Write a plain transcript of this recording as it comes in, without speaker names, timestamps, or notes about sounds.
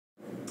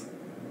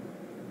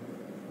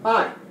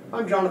Hi,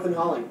 I'm Jonathan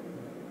Holling,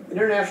 an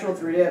international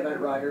 3-day event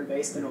rider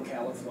based in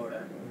Ocala,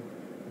 Florida.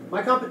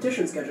 My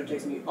competition schedule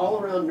takes me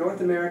all around North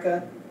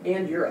America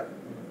and Europe.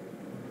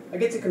 I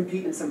get to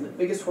compete in some of the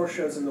biggest horse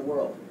shows in the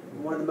world,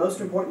 and one of the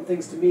most important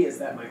things to me is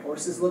that my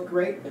horses look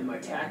great and my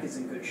tack is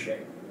in good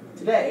shape.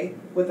 Today,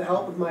 with the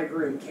help of my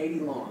groom, Katie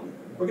Long,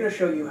 we're going to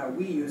show you how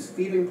we use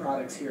Fiebing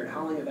products here at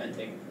Holling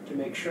Eventing to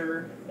make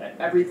sure that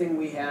everything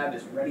we have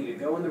is ready to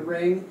go in the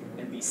ring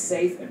and be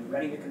safe and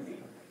ready to compete.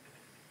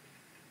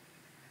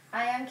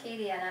 Hi, I'm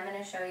Katie, and I'm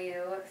going to show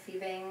you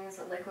Fiebing's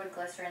liquid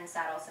glycerin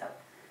saddle soap.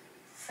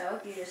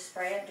 Soap, you just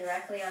spray it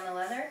directly on the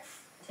leather,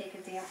 take a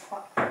damp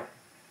cloth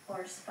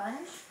or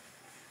sponge,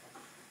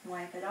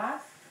 wipe it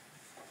off.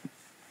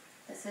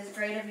 This is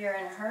great if you're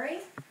in a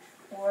hurry,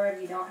 or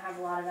if you don't have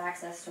a lot of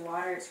access to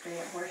water. It's great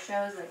at horse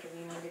shows, like if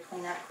you need to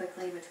clean up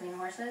quickly between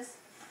horses.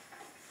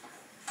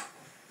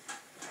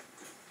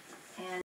 And